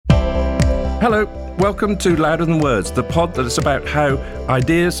Hello, welcome to Louder Than Words, the pod that is about how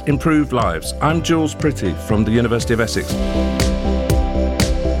ideas improve lives. I'm Jules Pretty from the University of Essex.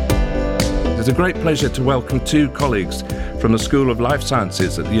 It's a great pleasure to welcome two colleagues from the School of Life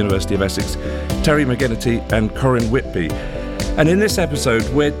Sciences at the University of Essex, Terry McGenity and Corinne Whitby. And in this episode,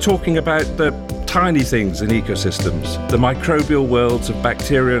 we're talking about the tiny things in ecosystems, the microbial worlds of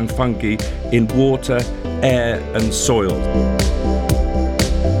bacteria and fungi in water, air and soil.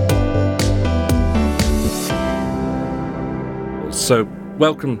 So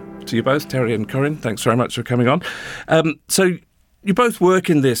welcome to you both, Terry and Corinne. Thanks very much for coming on. So you both work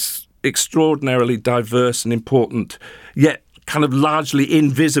in this extraordinarily diverse and important, yet kind of largely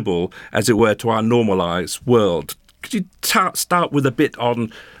invisible, as it were, to our normalised world. Could you start with a bit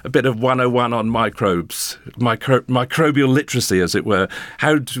of 101 on microbes, microbial literacy, as it were,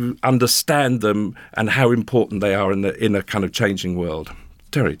 how to understand them and how important they are in a kind of changing world?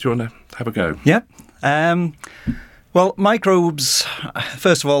 Terry, do you want to have a go? Yeah. Well, microbes,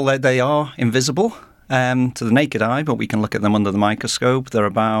 first of all, they are invisible to the naked eye, but we can look at them under the microscope. There are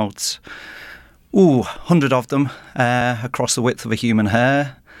about 100 of them across the width of a human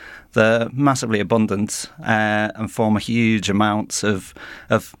hair. They're massively abundant and form a huge amount of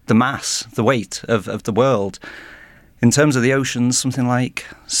the mass, the weight of the world. In terms of the oceans, something like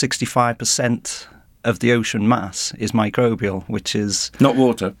 65% of the ocean mass is microbial, which is... Not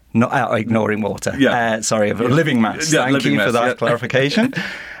water. Not ignoring water. Yeah. Living mass. Yeah, Thank you for that yeah. clarification.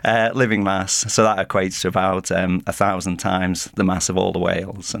 Living mass. So that equates to about 1,000 times the mass of all the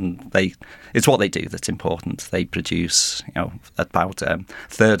whales. And it's what they do that's important. They produce about a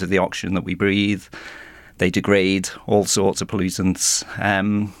third of the oxygen that we breathe. They degrade all sorts of pollutants.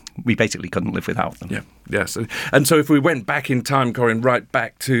 We basically couldn't live without them. Yeah. Yes. And so if we went back in time, Corinne, right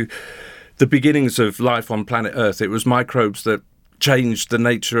back to the beginnings of life on planet Earth, it was microbes that changed the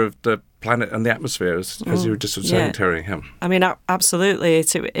nature of the planet and the atmosphere, as you were just saying, Terry. Yeah. I mean, absolutely.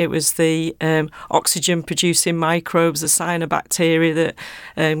 It was the oxygen-producing microbes, the cyanobacteria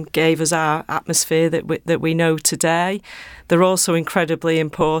that gave us our atmosphere that we know today. They're also incredibly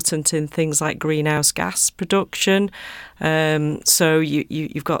important in things like greenhouse gas production. So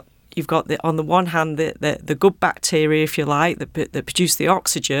You've got on the one hand the good bacteria, if you like, that produce the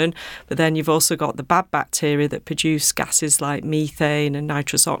oxygen, but then you've also got the bad bacteria that produce gases like methane and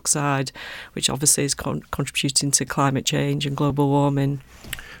nitrous oxide, which obviously is contributing to climate change and global warming.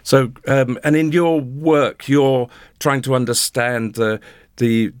 So, and in your work, you're trying to understand the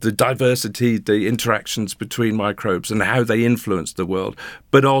diversity, the interactions between microbes and how they influence the world,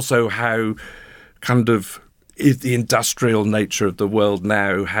 but also how kind of the industrial nature of the world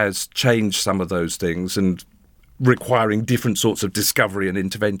now has changed some of those things and requiring different sorts of discovery and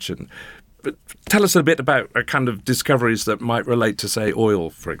intervention. But tell us a bit about kind of discoveries that might relate to, say,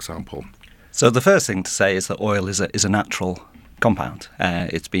 oil, for example. So the first thing to say is that oil is a natural compound.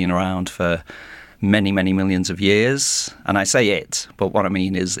 It's been around for many, many millions of years. And I say it, but what I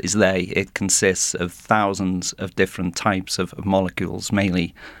mean is they. It consists of thousands of different types of molecules,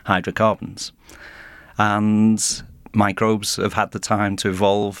 mainly hydrocarbons. And microbes have had the time to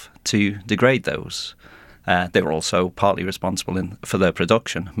evolve to degrade those. They were also partly responsible for their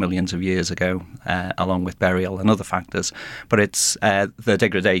production millions of years ago, along with burial and other factors. But it's the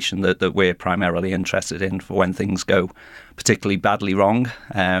degradation that we're primarily interested in for when things go particularly badly wrong.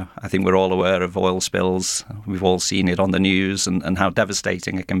 I think we're all aware of oil spills. We've all seen it on the news and how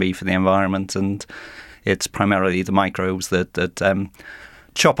devastating it can be for the environment. And it's primarily the microbes that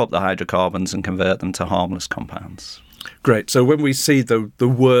chop up the hydrocarbons and convert them to harmless compounds. Great. So when we see the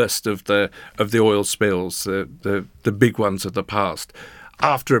worst of the oil spills, the big ones of the past,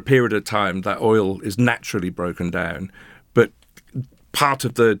 after a period of time, that oil is naturally broken down. But part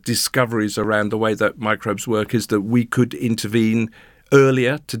of the discoveries around the way that microbes work is that we could intervene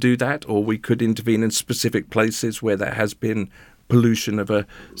earlier to do that, or we could intervene in specific places where there has been pollution of a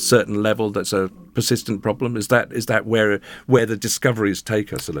certain level that's a persistent problem. Is that where the discoveries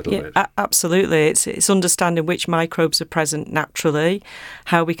take us a little bit? Absolutely. It's understanding which microbes are present naturally,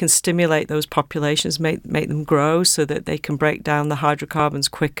 how we can stimulate those populations, make them grow so that they can break down the hydrocarbons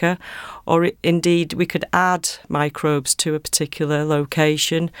quicker, or indeed we could add microbes to a particular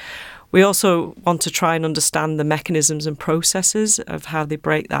location. We also want to try and understand the mechanisms and processes of how they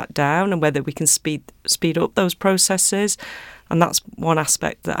break that down and whether we can speed up those processes. And that's one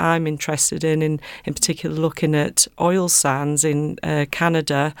aspect that I'm interested in particular looking at oil sands in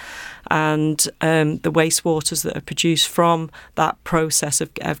Canada and the wastewaters that are produced from that process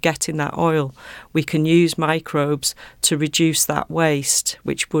of getting that oil. We can use microbes to reduce that waste,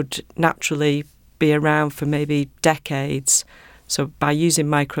 which would naturally be around for maybe decades. So by using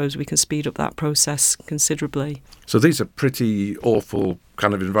microbes, we can speed up that process considerably. So these are pretty awful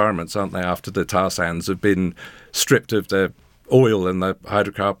kind of environments, aren't they, after the tar sands have been stripped of their oil and the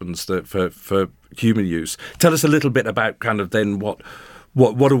hydrocarbons for human use. Tell us a little bit about kind of then what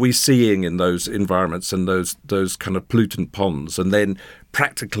are we seeing in those environments and those kind of pollutant ponds, and then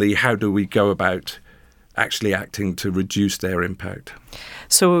practically how do we go about actually acting to reduce their impact?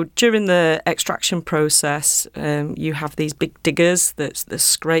 So during the extraction process, you have these big diggers that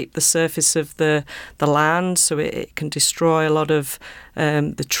scrape the surface of the land, so it can destroy a lot of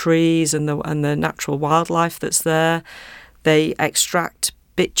the trees and the natural wildlife that's there. They extract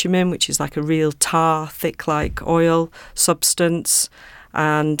bitumen, which is like a real tar, thick like oil substance,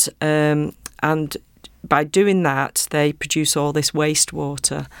 and by doing that, they produce all this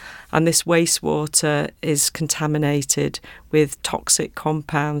wastewater, and this wastewater is contaminated with toxic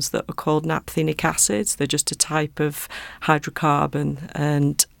compounds that are called naphthenic acids. They're just a type of hydrocarbon,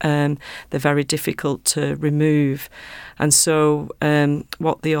 and they're very difficult to remove. And so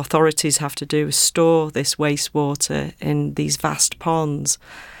what the authorities have to do is store this wastewater in these vast ponds.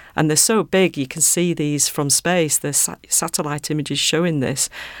 And they're so big, you can see these from space. There's satellite images showing this.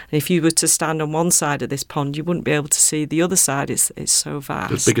 And if you were to stand on one side of this pond, you wouldn't be able to see the other side. It's so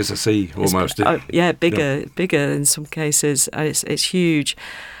vast. As big as a sea, almost. Bigger in some cases. And it's huge.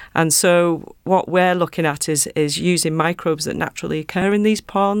 And so what we're looking at is using microbes that naturally occur in these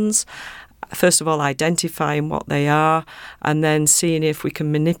ponds. First of all, identifying what they are, and then seeing if we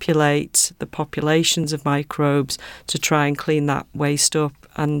can manipulate the populations of microbes to try and clean that waste up.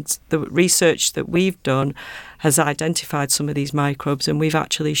 And the research that we've done has identified some of these microbes, and we've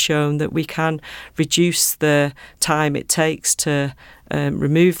actually shown that we can reduce the time it takes to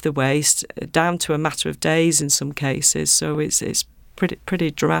remove the waste down to a matter of days in some cases. So it's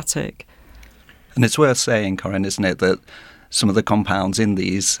pretty dramatic. And it's worth saying, Corinne, isn't it, that some of the compounds in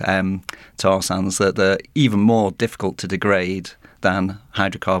these tar sands that they're even more difficult to degrade than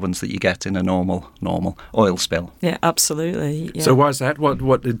hydrocarbons that you get in a normal oil spill. Yeah, absolutely. Yeah. So why is that?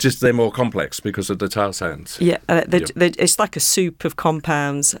 What? Just they're more complex because of the tar sands? Yeah, it's like a soup of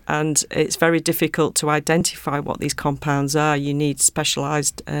compounds, and it's very difficult to identify what these compounds are. You need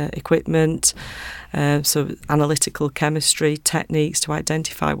specialised equipment, so analytical chemistry techniques to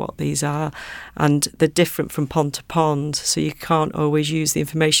identify what these are, and they're different from pond to pond, so you can't always use the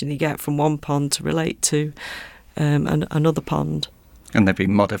information you get from one pond to relate to another pond. And they've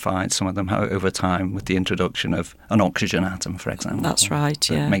been modified, some of them, over time with the introduction of an oxygen atom, for example. That's right,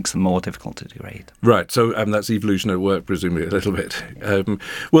 yeah. It makes them more difficult to degrade. Right, so that's evolution at work, presumably, a little bit.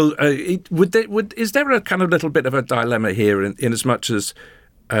 Is there a kind of little bit of a dilemma here in as much as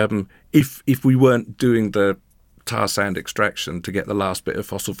if we weren't doing the tar sand extraction to get the last bit of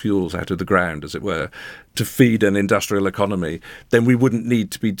fossil fuels out of the ground, as it were, to feed an industrial economy, then we wouldn't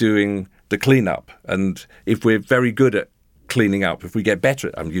need to be doing the cleanup. And if we're very good at cleaning up, if we get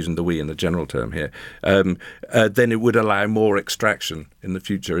better, I'm using the we in the general term here, then it would allow more extraction in the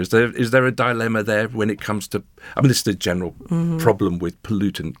future. Is there a dilemma there when it comes to, I mean, this is the general problem with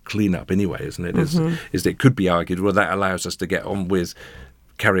pollutant cleanup anyway, isn't it? Is that it could be argued, well, that allows us to get on with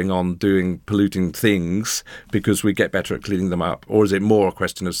carrying on doing polluting things because we get better at cleaning them up? Or is it more a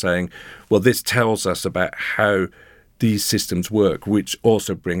question of saying, well, this tells us about how these systems work, which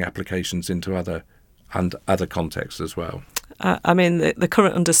also bring applications into other contexts as well? I mean, the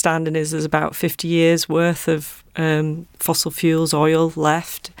current understanding is there's about 50 years worth of fossil fuels, oil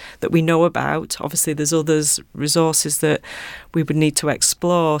left that we know about. Obviously, there's others resources that we would need to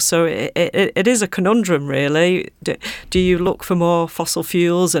explore. So it is a conundrum, really. Do you look for more fossil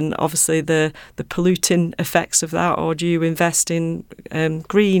fuels and obviously the polluting effects of that, or do you invest in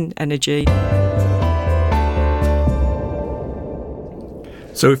green energy?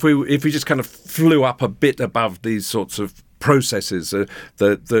 So if we just kind of flew up a bit above these sorts of processes,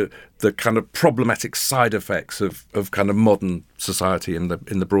 the kind of problematic side effects of kind of modern society in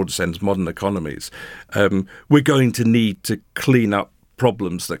the broader sense, modern economies, we're going to need to clean up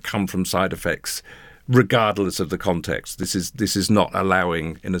problems that come from side effects, regardless of the context. This is not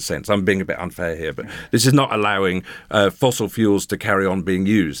allowing, in a sense, I'm being a bit unfair here, but this is not allowing fossil fuels to carry on being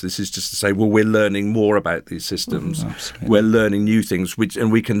used. This is just to say, well, we're learning more about these systems. We're learning new things,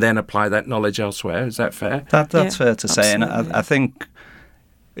 and we can then apply that knowledge elsewhere. Is that fair? That's fair to say. And I think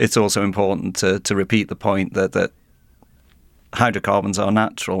it's also important to repeat the point that hydrocarbons are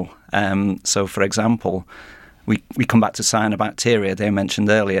natural. So, for example, we come back to cyanobacteria they mentioned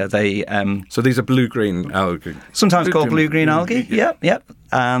earlier. They so these are blue-green algae. Sometimes called blue-green algae. Yep.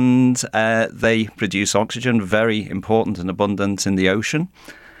 And they produce oxygen, very important and abundant in the ocean.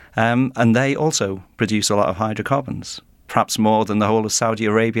 And they also produce a lot of hydrocarbons, perhaps more than the whole of Saudi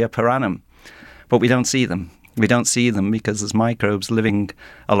Arabia per annum. But we don't see them. We don't see them because there's microbes living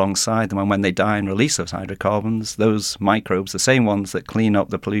alongside them, and when they die and release those hydrocarbons, those microbes, the same ones that clean up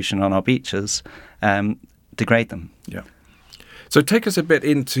the pollution on our beaches, degrade them. Yeah. So take us a bit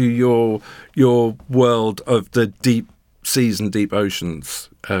into your world of the deep seas and deep oceans,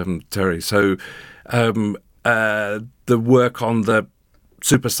 Terry. So the work on the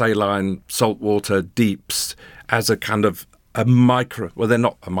supersaline saltwater deeps as a kind of a micro, well, they're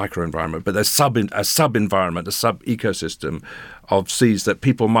not a microenvironment, but they're a sub-environment, a sub-ecosystem of seas that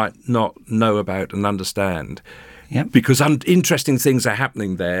people might not know about and understand. Yep. Because interesting things are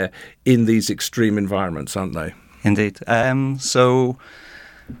happening there in these extreme environments, aren't they? Indeed. So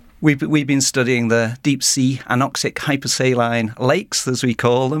we've been studying the deep sea anoxic hypersaline lakes, as we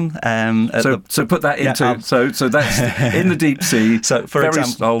call them. So put that into so that's in the deep sea. So for very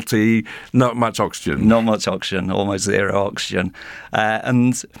example, salty, not much oxygen. Not much oxygen, almost zero oxygen,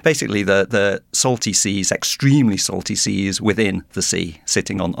 and basically the salty seas, extremely salty seas within the sea,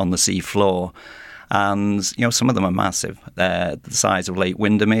 sitting on the sea floor. And, some of them are massive. They're the size of Lake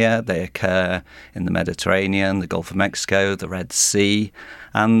Windermere. They occur in the Mediterranean, the Gulf of Mexico, the Red Sea.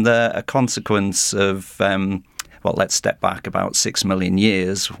 And a consequence of, let's step back about 6 million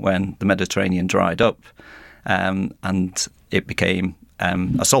years when the Mediterranean dried up and it became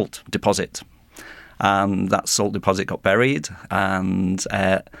a salt deposit. And that salt deposit got buried, and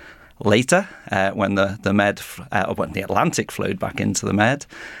later, when when the Atlantic flowed back into the Med,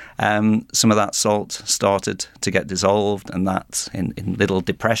 some of that salt started to get dissolved, and that in little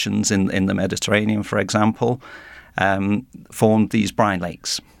depressions in the Mediterranean, for example, formed these brine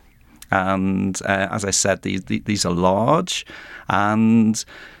lakes. And as I said, these are large. And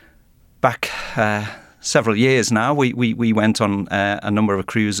back several years now, we went on a number of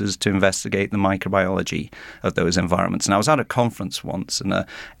cruises to investigate the microbiology of those environments. And I was at a conference once, and an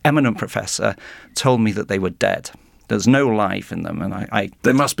eminent professor told me that they were dead. There's no life in them, and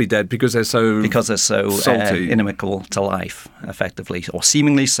they must be dead because they're so salty, inimical to life, effectively, or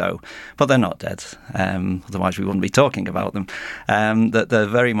seemingly so. But they're not dead. Otherwise, we wouldn't be talking about them. That they're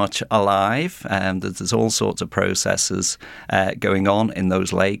very much alive, and that there's all sorts of processes going on in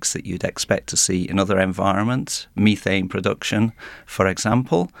those lakes that you'd expect to see in other environments. Methane production, for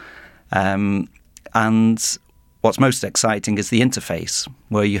example, and what's most exciting is the interface,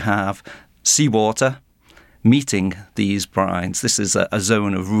 where you have seawater meeting these brines. This is a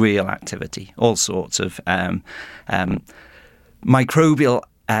zone of real activity, all sorts of microbial,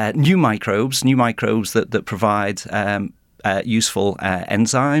 new microbes that provide useful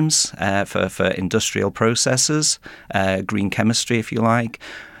enzymes for industrial processes, green chemistry, if you like,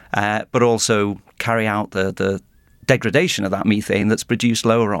 but also carry out the degradation of that methane that's produced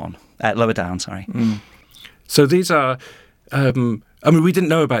lower down. So these are. We didn't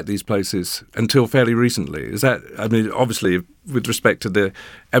know about these places until fairly recently. Is that, obviously, with respect to the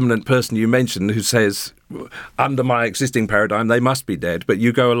eminent person you mentioned who says, under my existing paradigm, they must be dead, but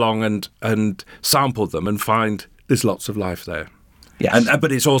you go along and sample them and find there's lots of life there. Yes.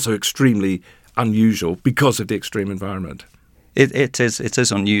 But it's also extremely unusual because of the extreme environment. It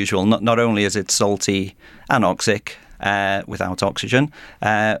is unusual. Not only is it salty, anoxic, without oxygen,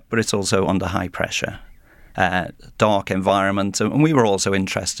 but it's also under high pressure. Dark environment, and we were also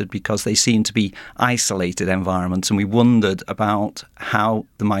interested because they seem to be isolated environments, and we wondered about how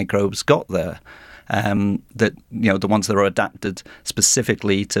the microbes got there. The ones that are adapted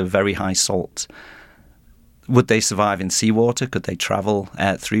specifically to very high salt. Would they survive in seawater? Could they travel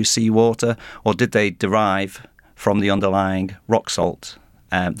through seawater, or did they derive from the underlying rock salt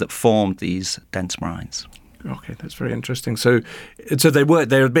that formed these dense brines? Okay, that's very interesting. So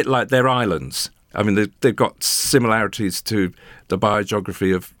they're a bit like they're islands. They've got similarities to the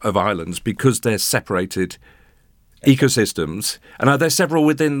biogeography of islands because they're separated ecosystems. And are there several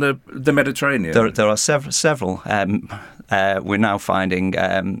within the Mediterranean? There are several. We're now finding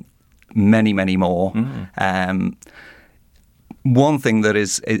many, many more. Mm. One thing that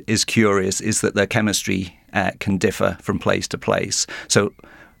is curious is that their chemistry can differ from place to place. So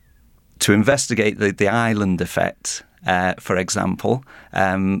to investigate the island effect, for example,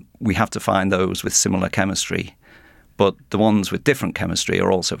 we have to find those with similar chemistry. But the ones with different chemistry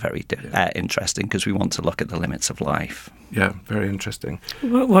are also very interesting because we want to look at the limits of life. Yeah, very interesting.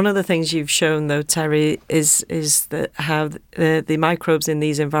 One of the things you've shown, though, Terry, is that how the microbes in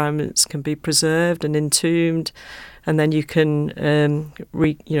these environments can be preserved and entombed, and then you can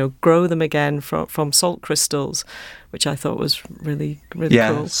grow them again from salt crystals, which I thought was really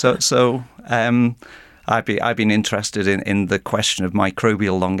cool. So I've been interested in the question of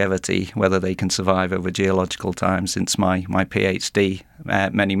microbial longevity, whether they can survive over geological time, since my PhD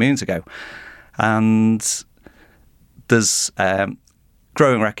many moons ago. And there's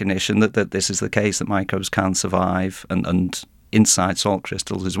growing recognition that this is the case, that microbes can survive, and inside salt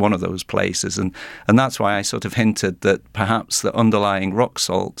crystals is one of those places. And that's why I sort of hinted that perhaps the underlying rock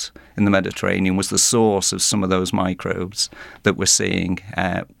salt in the Mediterranean was the source of some of those microbes that we're seeing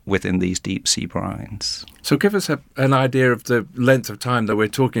within these deep sea brines. So give us an idea of the length of time that we're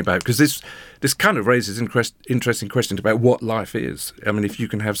talking about, because this kind of raises interesting questions about what life is. I mean, if you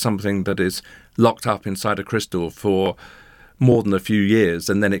can have something that is locked up inside a crystal for more than a few years,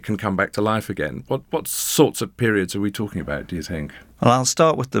 and then it can come back to life again. What sorts of periods are we talking about, do you think? Well, I'll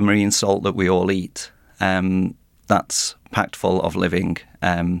start with the marine salt that we all eat. That's packed full of living,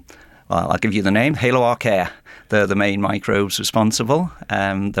 well, I'll give you the name, Haloarchaea. They're the main microbes responsible.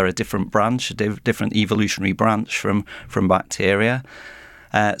 They're a different branch, a different evolutionary branch from bacteria.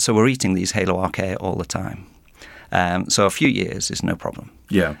 So we're eating these Haloarchaea all the time. So a few years is no problem.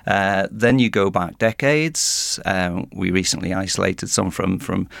 Yeah. Then you go back decades. We recently isolated some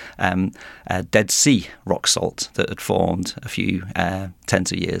from Dead Sea rock salt that had formed a few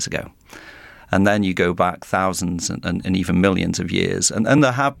tens of years ago. And then you go back thousands and even millions of years. And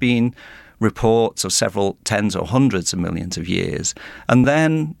there have been reports of several tens or hundreds of millions of years. And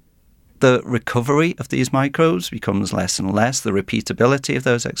then the recovery of these microbes becomes less and less. The repeatability of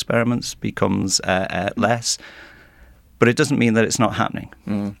those experiments becomes less. But it doesn't mean that it's not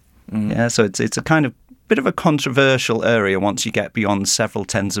happening. Yeah, so it's a kind of bit of a controversial area once you get beyond several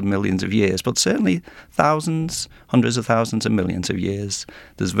tens of millions of years, but certainly thousands, hundreds of thousands of millions of years.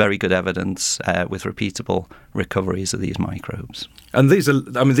 There's very good evidence with repeatable recoveries of these microbes. And these are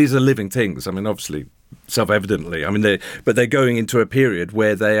living things. I mean, obviously, self-evidently. I mean, they're going into a period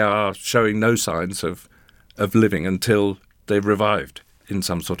where they are showing no signs of living until they've revived in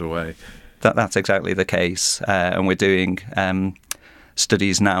some sort of way. That's exactly the case, and we're doing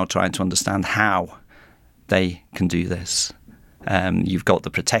studies now trying to understand how they can do this. You've got the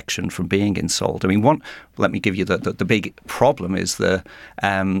protection from being in salt. I mean, let me give you the big problem is the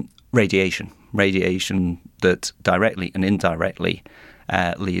radiation that directly and indirectly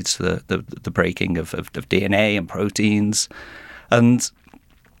leads to the breaking of DNA and proteins, and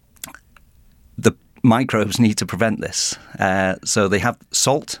the microbes need to prevent this. So they have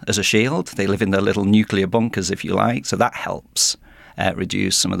salt as a shield. They live in their little nuclear bunkers, if you like. So that helps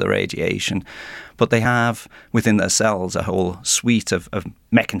reduce some of the radiation. But they have within their cells a whole suite of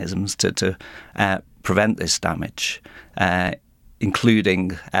mechanisms to prevent this damage,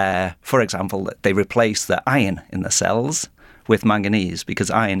 including, for example, they replace the iron in the cells with manganese,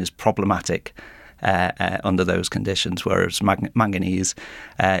 because iron is problematic under those conditions, whereas manganese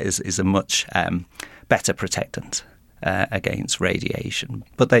is a much better protectant against radiation.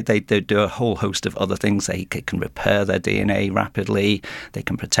 But they do a whole host of other things. They can repair their DNA rapidly, they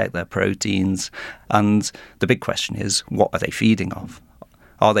can protect their proteins, and the big question is, what are they feeding off?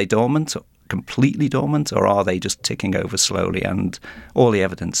 Are they dormant, completely dormant, or are they just ticking over slowly? And all the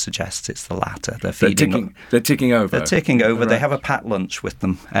evidence suggests it's the latter. They're ticking over. They're ticking over. Right. They have a packed lunch with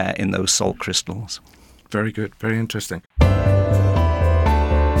them in those salt crystals. Very good. Very interesting.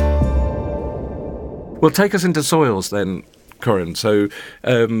 Well, take us into soils then, Corinne. So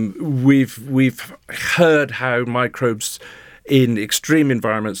we've heard how microbes in extreme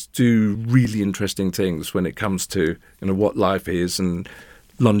environments do really interesting things when it comes to what life is and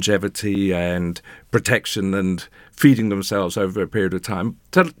longevity and protection and feeding themselves over a period of time.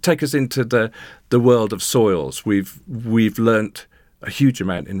 Take us into the world of soils. We've learnt a huge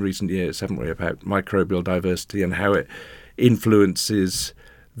amount in recent years, haven't we, about microbial diversity and how it influences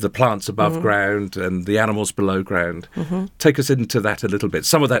the plants above ground and the animals below ground. Take us into that a little bit.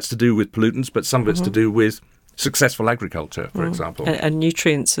 Some of that's to do with pollutants, but some of it's to do with successful agriculture, for example. And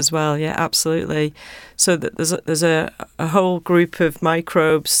nutrients as well, yeah, absolutely. So that there's a whole group of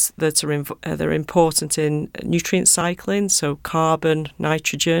microbes that are important in nutrient cycling, so carbon,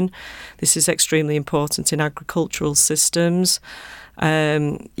 nitrogen. This is extremely important in agricultural systems.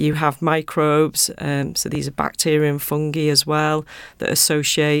 You have microbes, so these are bacteria and fungi as well, that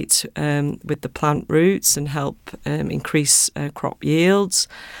associate with the plant roots and help increase crop yields.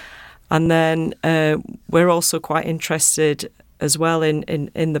 And then we're also quite interested as well in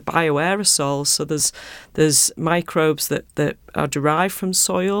the bioaerosols. So there's microbes that are derived from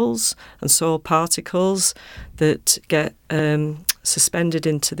soils and soil particles that get suspended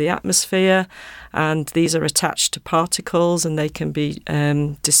into the atmosphere, and these are attached to particles, and they can be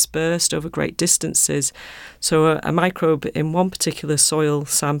dispersed over great distances. So a microbe in one particular soil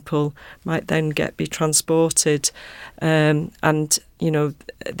sample might then be transported, and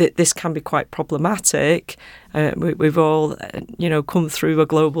this can be quite problematic. We've all come through a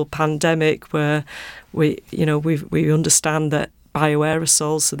global pandemic where we understand that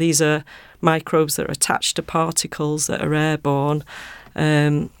bioaerosols, so these are microbes that are attached to particles that are airborne,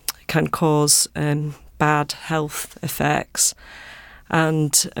 can cause bad health effects.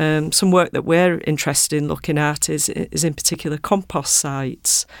 And some work that we're interested in looking at is in particular compost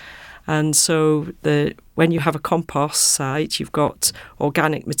sites. And so when you have a compost site, you've got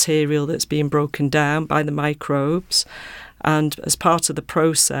organic material that's being broken down by the microbes. And as part of the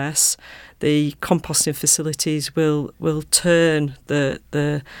process, the composting facilities will turn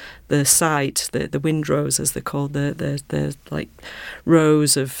the site, the windrows as they're called, the like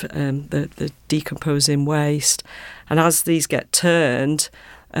rows of the decomposing waste. And as these get turned,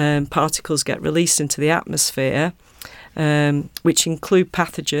 particles get released into the atmosphere, which include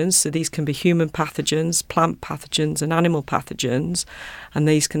pathogens. So these can be human pathogens, plant pathogens and animal pathogens, and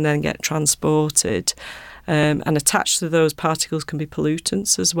these can then get transported. And attached to those particles can be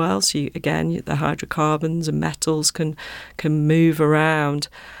pollutants as well. So the hydrocarbons and metals can move around.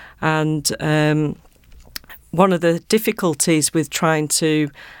 And one of the difficulties with trying to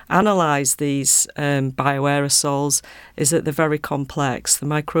analyse these bioaerosols is that they're very complex. The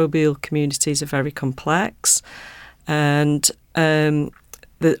microbial communities are very complex. And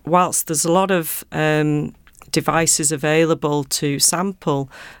whilst there's a lot of devices available to sample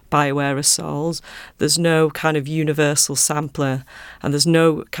bioaerosols, there's no kind of universal sampler, and there's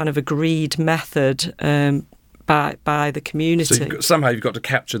no kind of agreed method by the community. So somehow you've got to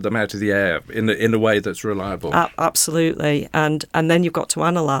capture them out of the air in a way that's reliable. Absolutely, and then you've got to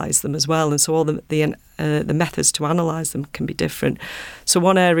analyse them as well, and so all the methods to analyse them can be different. So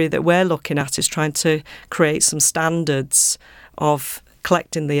one area that we're looking at is trying to create some standards of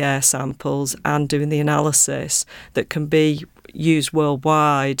collecting the air samples and doing the analysis that can be used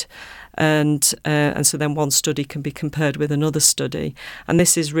worldwide, and so then one study can be compared with another study, and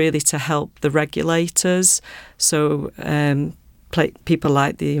this is really to help the regulators, so people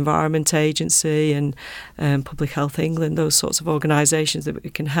like the Environment Agency and Public Health England, those sorts of organisations, that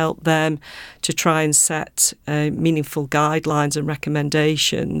we can help them to try and set meaningful guidelines and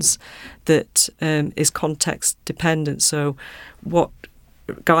recommendations that is context dependent. So what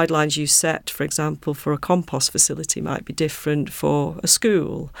guidelines you set, for example, for a compost facility might be different for a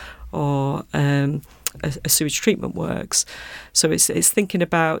school or a sewage treatment works. So it's thinking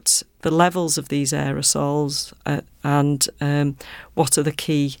about the levels of these aerosols and what are the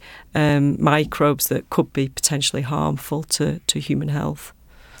key microbes that could be potentially harmful to human health.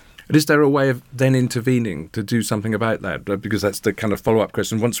 And is there a way of then intervening to do something about that? Because that's the kind of follow-up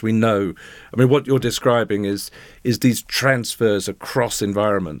question. Once we know, I mean, what you're describing is these transfers across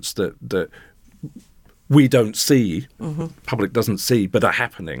environments that we don't see, public doesn't see, but are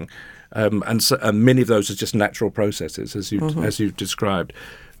happening. And many of those are just natural processes, as you've described.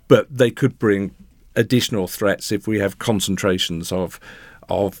 But they could bring additional threats if we have concentrations of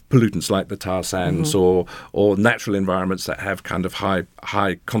pollutants like the tar sands or natural environments that have kind of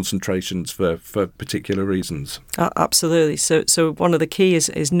high concentrations for particular reasons. Absolutely. So one of the key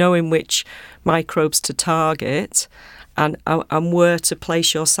is knowing which microbes to target and where to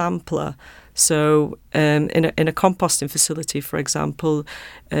place your sampler. So in a composting facility, for example,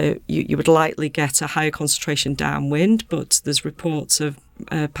 you would likely get a higher concentration downwind, but there's reports of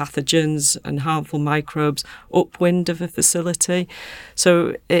pathogens and harmful microbes upwind of a facility.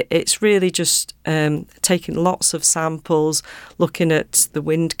 So it's really just taking lots of samples, looking at the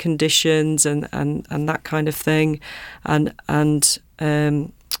wind conditions and that kind of thing, and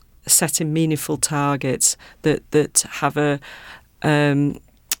setting meaningful targets that have an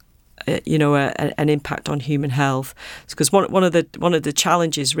impact on human health. Because one of the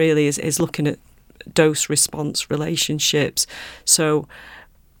challenges really is looking at dose response relationships. So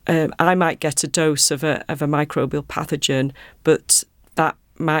I might get a dose of a microbial pathogen, but that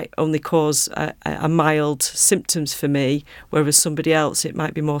might only cause a mild symptoms for me, whereas somebody else it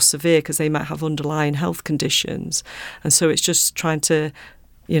might be more severe because they might have underlying health conditions. And so it's just trying to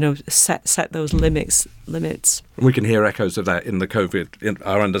set those limits. We can hear echoes of that in the COVID, in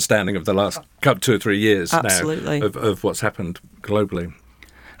our understanding of the last 2 or 3 years Absolutely. now of what's happened globally.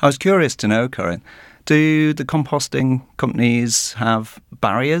 I was curious to know, Corinne, do the composting companies have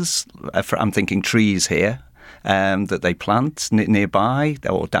barriers? I'm thinking trees here. that they plant nearby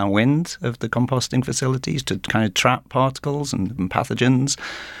or downwind of the composting facilities to kind of trap particles and pathogens?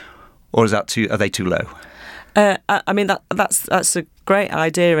 Or are they too low? I mean, that's a great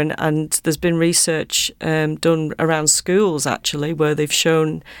idea, and there's been research done around schools, actually, where they've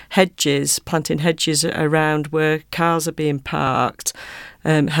shown planting hedges around where cars are being parked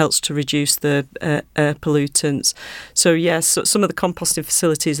helps to reduce the air pollutants. So, yes, some of the composting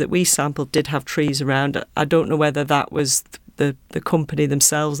facilities that we sampled did have trees around. I don't know whether that was the company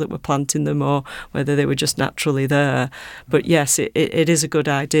themselves that were planting them or whether they were just naturally there. But yes, it is a good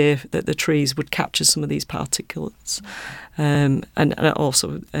idea that the trees would capture some of these particulates. And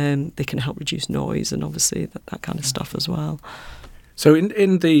also they can help reduce noise and obviously that kind of stuff as well. So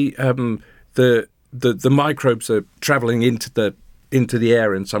in the microbes are travelling into the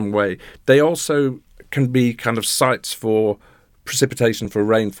air in some way. They also can be kind of sites for precipitation for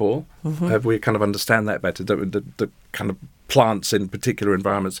rainfall. We kind of understand that better. The kind of plants in particular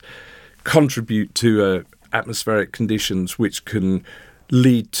environments contribute to atmospheric conditions which can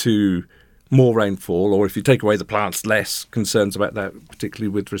lead to more rainfall, or if you take away the plants, less concerns about that, particularly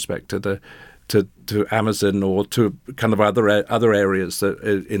with respect to to Amazon or to kind of other areas that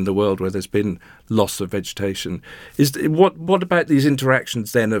in the world where there's been loss of vegetation. What about these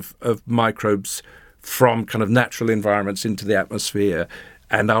interactions then of microbes from kind of natural environments into the atmosphere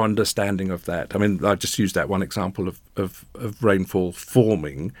and our understanding of that? I mean, I just used that one example of rainfall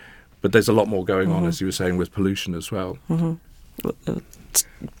forming, but there's a lot more going on, as you were saying, with pollution as well.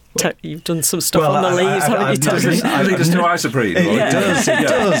 You've done some stuff on the leaves, haven't you? I think it's to isoprene. It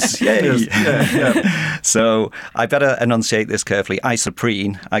does. Yeah. So I better enunciate this carefully.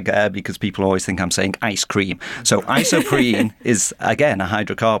 Isoprene, because people always think I'm saying ice cream. So isoprene is, again, a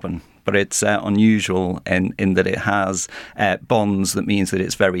hydrocarbon, but it's unusual in that it has bonds that means that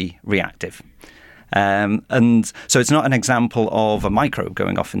it's very reactive. And so it's not an example of a microbe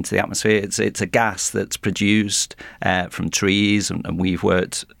going off into the atmosphere. It's a gas that's produced from trees, and we've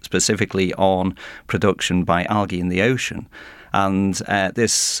worked specifically on production by algae in the ocean. And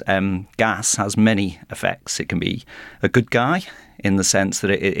this gas has many effects. It can be a good guy in the sense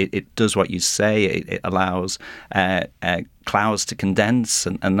that it does what you say. It allows clouds to condense,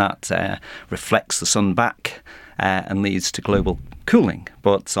 and that reflects the sun back and leads to global cooling.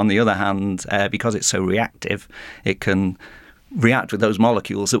 But on the other hand, because it's so reactive, it can react with those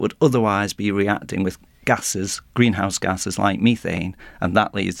molecules that would otherwise be reacting with gases, greenhouse gases like methane, and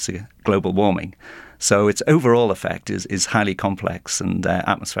that leads to global warming. So its overall effect is highly complex, and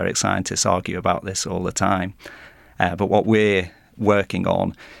atmospheric scientists argue about this all the time. But what we're working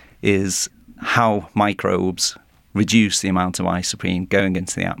on is how microbes reduce the amount of isoprene going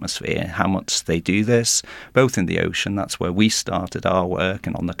into the atmosphere, how much they do this, both in the ocean, that's where we started our work,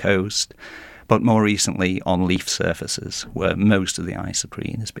 and on the coast, but more recently on leaf surfaces, where most of the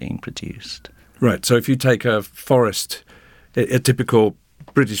isoprene is being produced. Right, so if you take a forest, a typical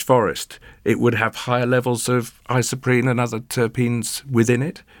British forest, it would have higher levels of isoprene and other terpenes within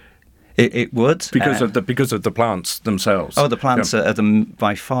it? It would. Because of the plants themselves. Oh, the plants are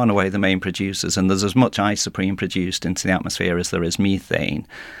by far and away the main producers, and there's as much isoprene produced into the atmosphere as there is methane.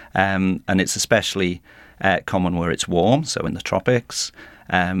 And it's especially common where it's warm, so in the tropics.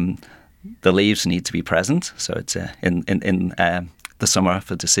 The leaves need to be present, so it's in the summer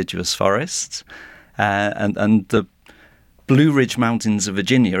for deciduous forests. And the Blue Ridge Mountains of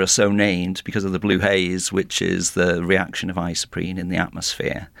Virginia are so named because of the blue haze, which is the reaction of isoprene in the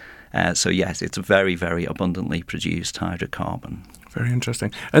atmosphere. So yes, it's a very, very abundantly produced hydrocarbon. Very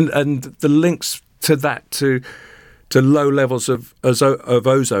interesting. And the links to that to low levels of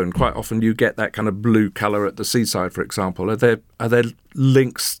ozone. Quite often you get that kind of blue colour at the seaside, for example. Are there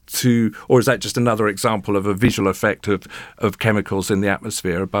links to, or is that just another example of a visual effect of chemicals in the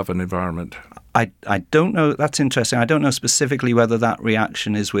atmosphere above an environment? I don't know. That's interesting. I don't know specifically whether that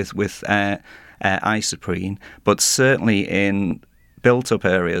reaction is with isoprene, but certainly in built-up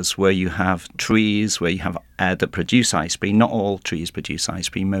areas where you have trees, where you have that produce isoprene. Not all trees produce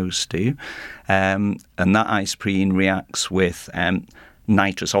isoprene, most do. And that isoprene reacts with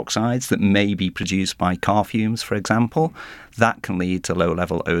nitrous oxides that may be produced by car fumes, for example. That can lead to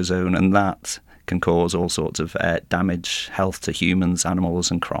low-level ozone, and that can cause all sorts of damage, health to humans, animals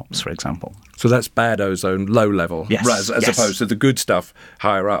and crops, for example. So that's bad ozone, low level, yes, as opposed to the good stuff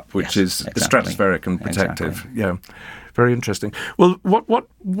higher up, which is stratospheric and protective. Exactly. Yeah. Very interesting. Well,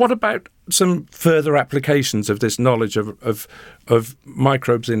 what about some further applications of this knowledge of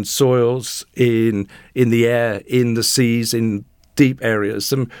microbes in soils, in the air, in the seas, in deep areas?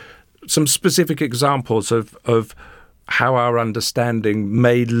 Some specific examples of how our understanding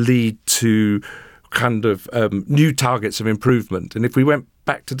may lead to kind of new targets of improvement. And if we went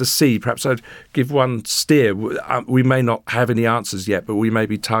back to the sea, perhaps I'd give one steer. We may not have any answers yet, but we may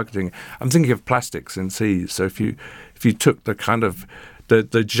be targeting. I'm thinking of plastics in seas. So if you took the kind of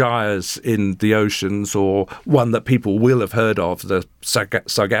the gyres in the oceans, or one that people will have heard of, the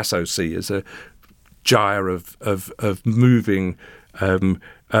Sargasso Sea, is a gyre of moving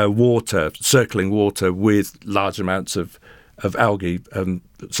water, circling water with large amounts of algae,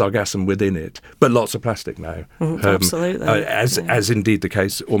 sargassum within it, but lots of plastic now. Absolutely. As indeed the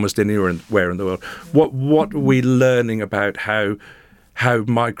case almost anywhere in the world. What are we learning about how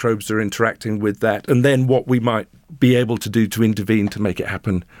microbes are interacting with that, and then what we might be able to do to intervene to make it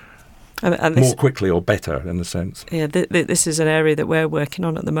happen and more quickly or better, in a sense? Yeah, this is an area that we're working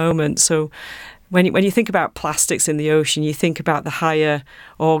on at the moment. So when you think about plastics in the ocean, you think about the higher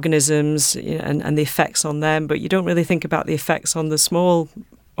organisms, and the effects on them, but you don't really think about the effects on the small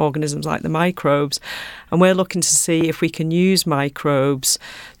organisms like the microbes. And we're looking to see if we can use microbes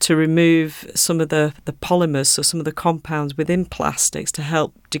to remove some of the polymers, so some of the compounds within plastics, to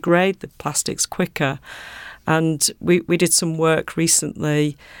help degrade the plastics quicker. And we did some work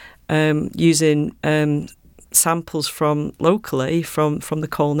recently using samples from locally from the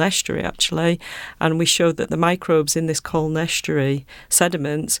Colne estuary, actually, and we showed that the microbes in this Colne estuary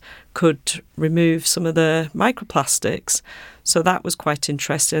sediments could remove some of the microplastics. So that was quite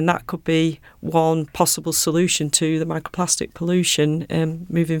interesting, and that could be one possible solution to the microplastic pollution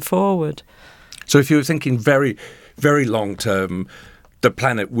moving forward. So if you were thinking very, very long term, the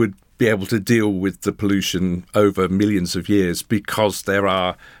planet would be able to deal with the pollution over millions of years, because there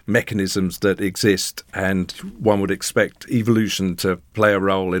are mechanisms that exist, and one would expect evolution to play a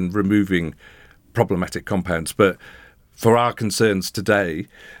role in removing problematic compounds. But for our concerns today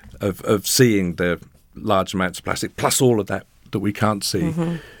of seeing the large amounts of plastic, plus all of that we can't see,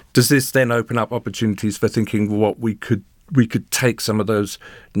 does this then open up opportunities for thinking what we could take some of those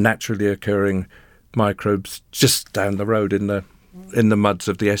naturally occurring microbes just down the road in the muds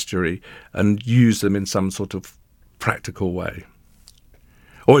of the estuary and use them in some sort of practical way?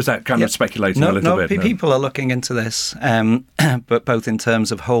 Or is that kind of speculating a little bit? People are looking into this, but both in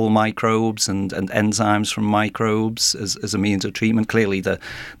terms of whole microbes and enzymes from microbes as a means of treatment. Clearly, the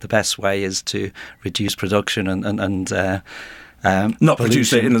best way is to reduce production and not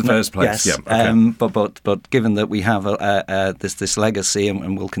produce it in the first place. Yes, yeah, okay. But given that we have this legacy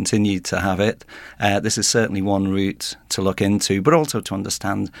and will continue to have it, this is certainly one route to look into, but also to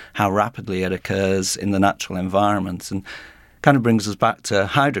understand how rapidly it occurs in the natural environment. And kind of brings us back to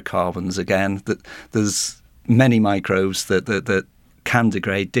hydrocarbons again, that there's many microbes that can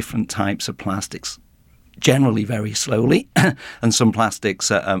degrade different types of plastics, generally very slowly, and some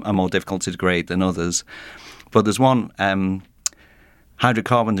plastics are more difficult to degrade than others. But there's one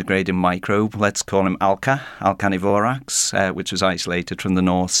hydrocarbon degrading microbe, let's call him Alcanivorax, which was isolated from the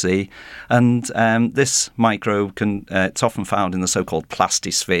North Sea. And this microbe it's often found in the so-called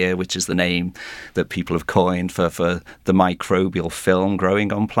plastisphere, which is the name that people have coined for the microbial film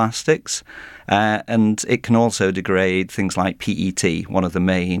growing on plastics. And it can also degrade things like PET, one of the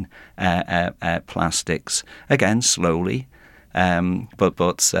main plastics, again slowly,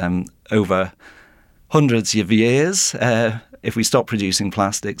 but over hundreds of years. If we stop producing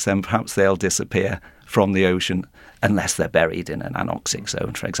plastics, then perhaps they'll disappear from the ocean, unless they're buried in an anoxic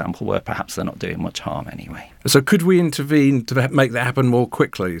zone, for example, where perhaps they're not doing much harm anyway. So could we intervene to make that happen more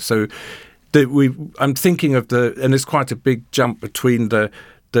quickly? So I'm thinking of and it's quite a big jump between the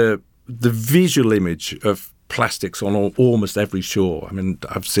visual image of plastics on almost every shore. I mean,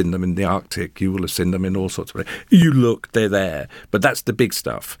 I've seen them in the Arctic. You will have seen them in all sorts of places. You look, they're there. But that's the big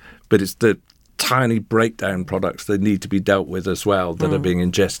stuff. But it's the tiny breakdown products that need to be dealt with as well, that are being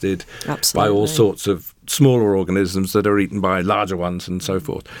ingested by all sorts of smaller organisms that are eaten by larger ones and so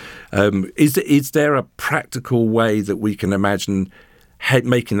forth. Is there a practical way that we can imagine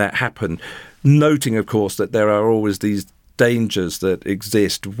making that happen? Noting, of course, that there are always these dangers that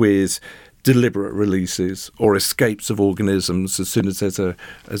exist with deliberate releases or escapes of organisms. As soon as there's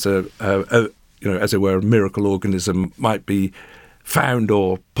as it were, a miracle organism might be found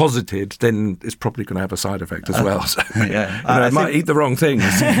or posited, then it's probably going to have a side effect as well. So, it might eat the wrong things.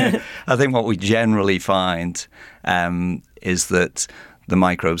 I think what we generally find is that the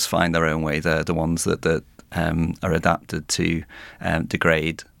microbes find their own way. They're the ones that are adapted to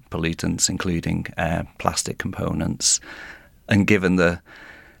degrade pollutants, including plastic components. And given the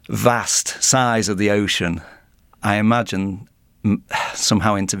vast size of the ocean, I imagine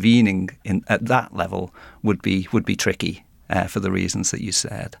somehow intervening at that level would be tricky. For the reasons that you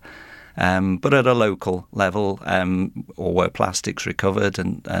said. but at a local level, or where plastic's recovered,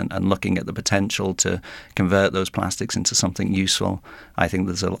 and looking at the potential to convert those plastics into something useful, I think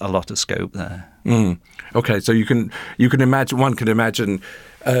there's a lot of scope there. Okay, so you can imagine, one can imagine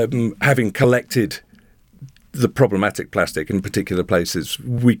having collected the problematic plastic in particular places,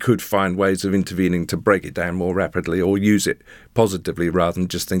 we could find ways of intervening to break it down more rapidly or use it positively rather than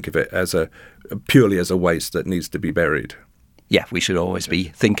just think of it as purely as a waste that needs to be buried. Yeah, we should always be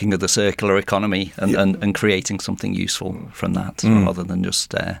thinking of the circular economy and creating something useful from that rather than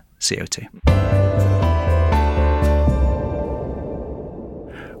just CO2.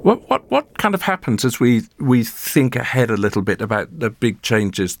 What kind of happens as we think ahead a little bit about the big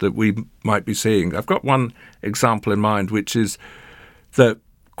changes that we might be seeing? I've got one example in mind, which is that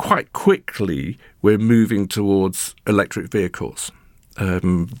quite quickly we're moving towards electric vehicles. It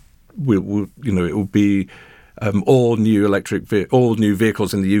will be all new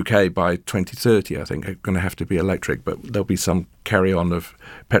vehicles in the UK by 2030. I think are going to have to be electric, but there'll be some carry on of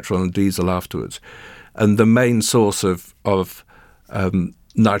petrol and diesel afterwards. And the main source of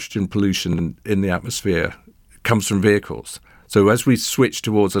nitrogen pollution in the atmosphere comes from vehicles. So as we switch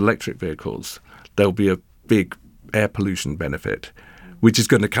towards electric vehicles, there'll be a big air pollution benefit, which is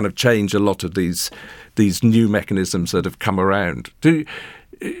going to kind of change a lot of these new mechanisms that have come around.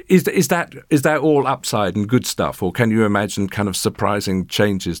 Is that all upside and good stuff, or can you imagine kind of surprising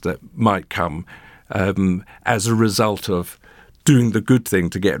changes that might come as a result of doing the good thing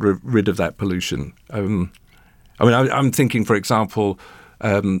to get rid of that pollution? I'm thinking, for example,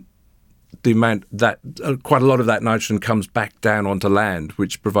 the amount that quite a lot of that nitrogen comes back down onto land,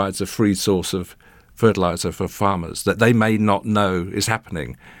 which provides a free source of fertilizer for farmers that they may not know is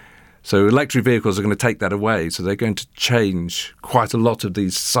happening. So electric vehicles are going to take that away. So they're going to change quite a lot of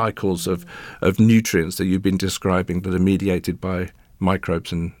these cycles of nutrients that you've been describing that are mediated by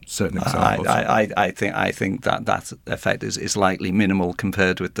microbes in certain examples. I think that effect is likely minimal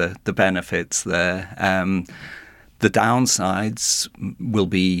compared with the benefits there. The downsides will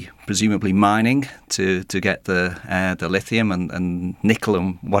be presumably mining to get the lithium and nickel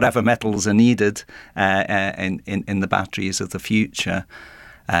and whatever metals are needed in the batteries of the future,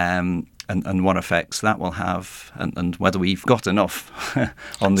 and what effects that will have, and whether we've got enough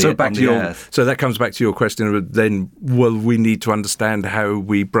on the Earth. So that comes back to your question. Then, will we need to understand how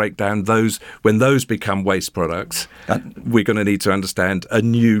we break down those when those become waste products? We're going to need to understand a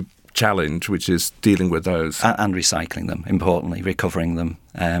new challenge, which is dealing with those and recycling them. Importantly, recovering them.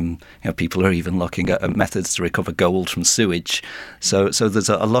 People are even looking at methods to recover gold from sewage. So there's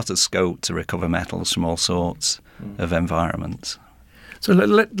a lot of scope to recover metals from all sorts of environments. So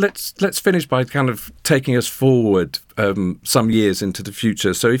let's finish by kind of taking us forward some years into the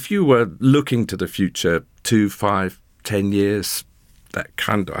future. So if you were looking to the future, 2, 5, 10 years, that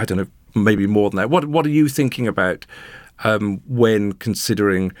kind of, I don't know, maybe more than that. What are you thinking about when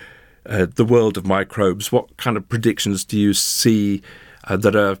considering the world of microbes? What kind of predictions do you see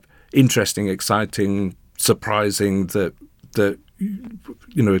that are interesting, exciting, surprising, that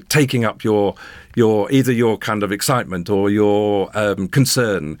taking up your either your kind of excitement or your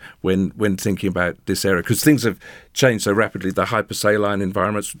concern when thinking about this area? Because things have changed so rapidly. The hypersaline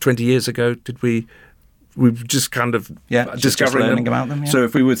environments 20 years ago, we've just kind of discovering learning them. About them. Yeah. So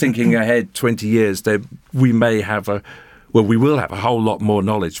if we were thinking ahead 20 years, we will have a whole lot more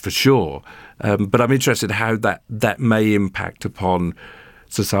knowledge for sure. But I'm interested how that may impact upon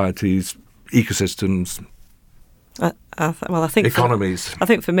societies, ecosystems, I think economies. I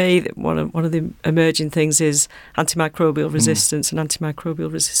think for me, one of the emerging things is antimicrobial resistance and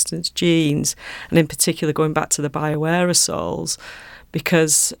antimicrobial resistance genes, and in particular going back to the bioaerosols,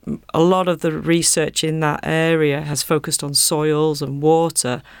 because a lot of the research in that area has focused on soils and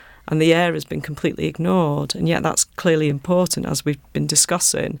water, and the air has been completely ignored, and yet that's clearly important, as we've been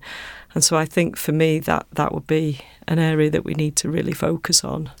discussing. And so I think for me that would be an area that we need to really focus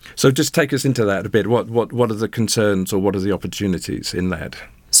on. So just take us into that a bit. What are the concerns or what are the opportunities in that?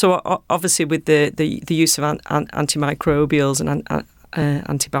 So obviously with the use of antimicrobials and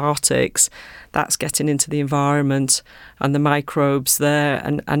antibiotics, that's getting into the environment and the microbes there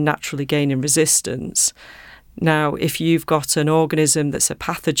and naturally gaining resistance. Now, if you've got an organism that's a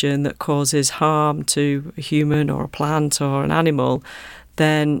pathogen that causes harm to a human or a plant or an animal,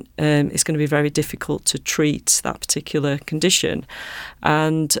 then it's going to be very difficult to treat that particular condition.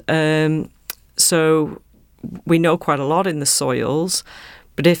 And so we know quite a lot in the soils,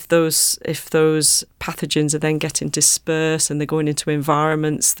 but if those pathogens are then getting dispersed and they're going into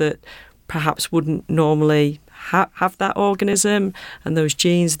environments that perhaps wouldn't normally have that organism and those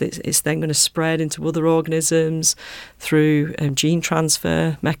genes, it's then going to spread into other organisms through gene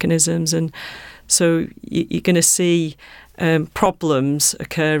transfer mechanisms. And so you're going to see problems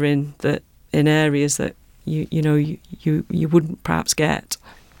occurring that in areas that you wouldn't perhaps get.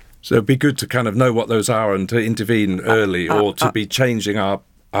 So it'd be good to kind of know what those are and to intervene early, or to be changing our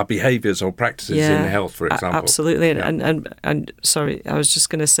behaviours or practices in health, for example. Absolutely. Yeah. And sorry, I was just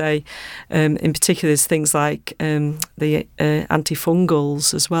going to say, in particular, there's things like the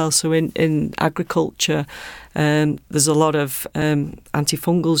antifungals as well. So in agriculture, there's a lot of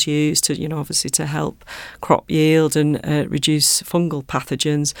antifungals used to, obviously to help crop yield and reduce fungal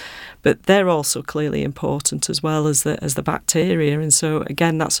pathogens, but they're also clearly important as well as the bacteria. And so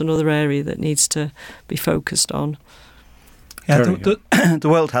again, that's another area that needs to be focused on. Yeah, the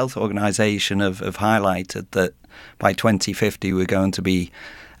World Health Organization have highlighted that by 2050 we're going to be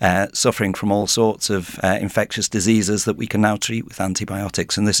suffering from all sorts of infectious diseases that we can now treat with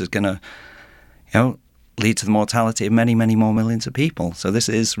antibiotics, and this is going to, lead to the mortality of many, many more millions of people. So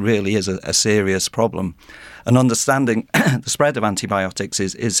this really is a serious problem, and understanding the spread of antibiotics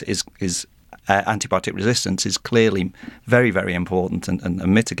is antibiotic resistance is clearly very, very important, and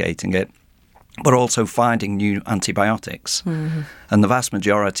mitigating it, but also finding new antibiotics. Mm-hmm. And the vast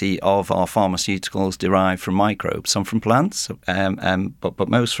majority of our pharmaceuticals derive from microbes, some from plants, but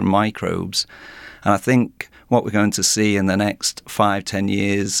most from microbes. And I think what we're going to see in the next 5-10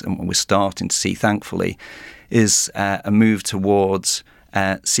 years, and what we're starting to see, thankfully, is a move towards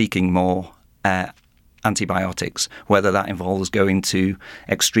seeking more antibiotics, whether that involves going to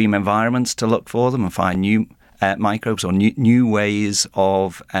extreme environments to look for them and find new microbes, or new ways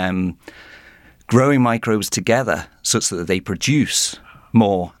of growing microbes together such that they produce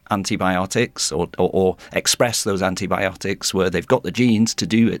more antibiotics, or express those antibiotics where they've got the genes to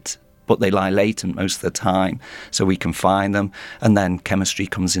do it, but they lie latent most of the time, so we can find them, and then chemistry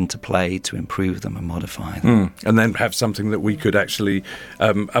comes into play to improve them and modify them. And then have something that we could actually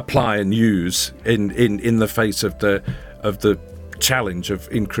apply and use in the face of the challenge of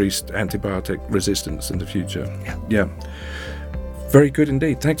increased antibiotic resistance in the future. Yeah. Very good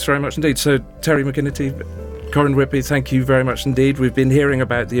indeed. Thanks very much indeed. So, Terry McGenity, Corinne Whitby, thank you very much indeed. We've been hearing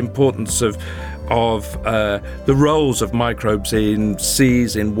about the importance of the roles of microbes in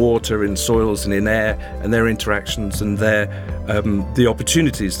seas, in water, in soils and in air, and their interactions and the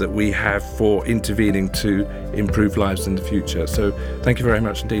opportunities that we have for intervening to improve lives in the future. So thank you very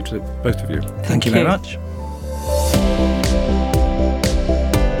much indeed to both of you. Thank you very much.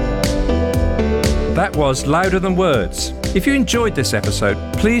 That was Louder Than Words. If you enjoyed this episode,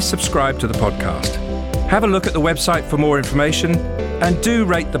 please subscribe to the podcast. Have a look at the website for more information, and do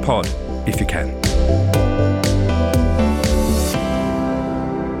rate the pod if you can.